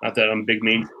 – not that I'm a big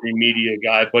mainstream media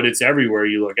guy, but it's everywhere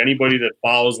you look. Anybody that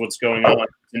follows what's going on,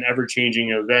 it's an ever-changing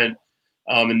event,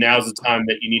 and now's the time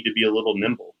that you need to be a little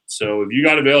nimble. So if you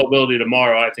got availability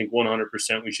tomorrow, I think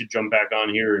 100% we should jump back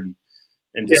on here and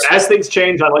as things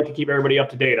change, I like to keep everybody up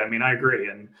to date. I mean, I agree.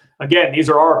 And again, these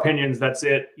are our opinions. That's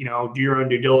it. Do your own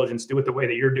due diligence, do it the way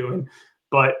that you're doing.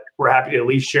 But we're happy to at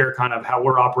least share kind of how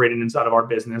we're operating inside of our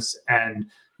business. And,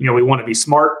 we want to be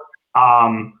smart. We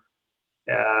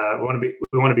want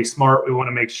to be smart. We want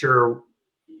to make sure,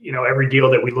 every deal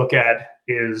that we look at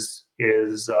is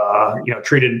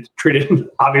treated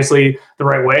obviously the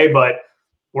right way, but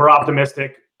we're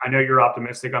optimistic. I know you're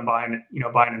optimistic on buying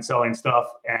and selling stuff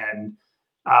and,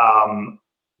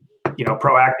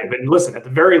 proactive. And listen, at the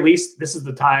very least, this is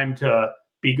the time to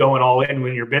be going all in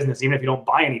with your business, even if you don't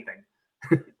buy anything,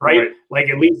 right? Like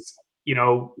at least,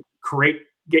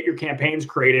 get your campaigns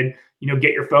created,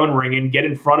 get your phone ringing, get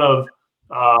in front of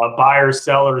buyers,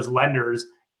 sellers, lenders,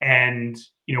 and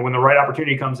when the right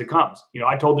opportunity comes, it comes.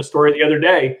 I told the story the other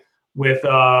day with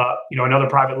another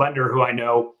private lender who I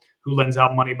know who lends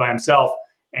out money by himself,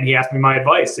 and he asked me my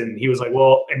advice, and he was like,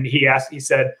 "Well," and he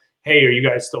said, "Hey, are you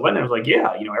guys still lending?" I was like,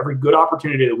 "Yeah, every good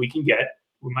opportunity that we can get,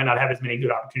 we might not have as many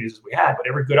good opportunities as we had, but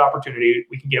every good opportunity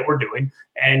we can get, we're doing,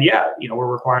 and we're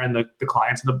requiring the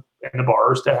clients and the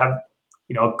borrowers to have."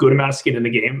 A good amount of skin in the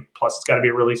game. Plus, it's got to be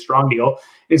a really strong deal. And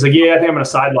he's like, "Yeah, I think I'm going to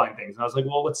sideline things." And I was like,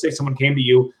 "Well, let's say someone came to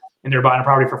you and they're buying a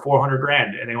property for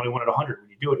 $400,000 and they only wanted 100. Would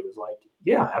you do it?" He was like,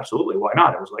 "Yeah, absolutely. Why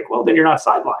not?" I was like, "Well, then you're not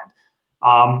sidelined."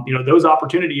 Those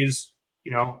opportunities,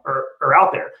 are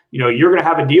out there. You're going to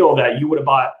have a deal that you would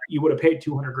have paid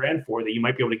 $200,000 for that you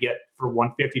might be able to get for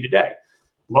 $150 today.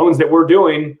 Loans that we're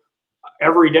doing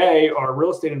every day are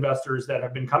real estate investors that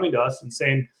have been coming to us and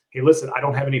saying, "Hey, listen, I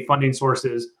don't have any funding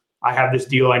sources. I have this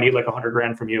deal. I need like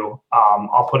 $100,000 from you.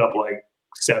 I'll put up like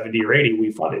 70 or 80.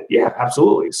 We fund it." Yeah,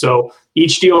 absolutely. So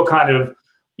each deal kind of,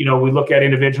 we look at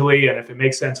individually, and if it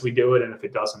makes sense, we do it. And if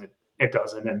it doesn't, it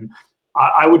doesn't. And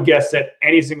I would guess that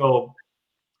any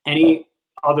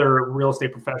other real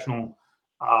estate professional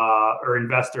or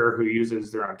investor who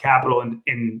uses their own capital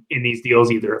in these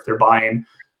deals, either if they're buying,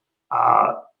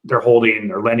 they're holding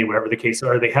or lending, whatever the case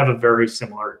are, they have a very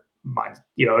similar mind.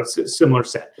 It's a similar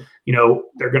set.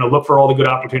 They're going to look for all the good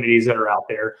opportunities that are out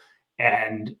there,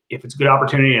 and if it's a good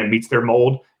opportunity and it meets their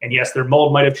mold, and yes, their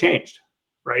mold might have changed,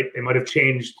 right? They might have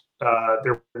changed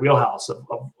their wheelhouse of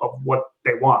what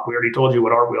they want. We already told you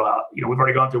what our wheelhouse. We've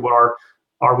already gone through what our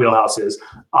wheelhouse is.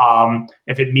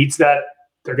 If it meets that,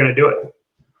 they're going to do it.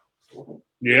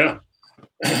 Yeah,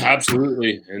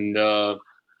 absolutely. And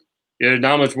there's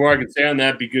not much more I can say on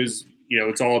that because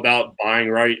it's all about buying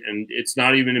right. And it's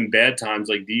not even in bad times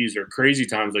like these or crazy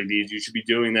times like these. You should be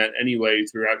doing that anyway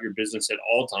throughout your business at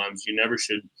all times. You never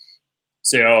should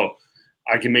say, oh,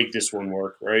 I can make this one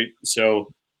work, right?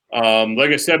 So,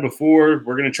 like I said before,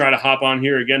 we're going to try to hop on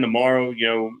here again tomorrow.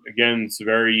 Again, it's a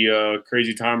very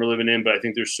crazy time we're living in, but I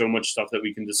think there's so much stuff that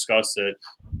we can discuss that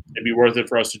it'd be worth it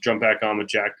for us to jump back on with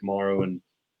Jack tomorrow, and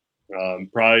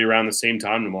probably around the same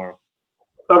time tomorrow.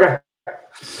 Okay.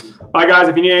 All right, guys,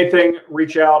 if you need anything,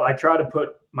 reach out. I try to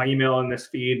put my email in this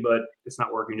feed, but it's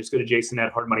not working. Just go to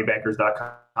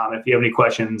jason@hardmoneybankers.com. If you have any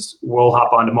questions, we'll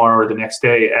hop on tomorrow or the next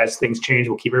day. As things change,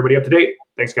 we'll keep everybody up to date.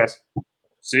 Thanks, guys.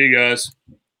 See you guys.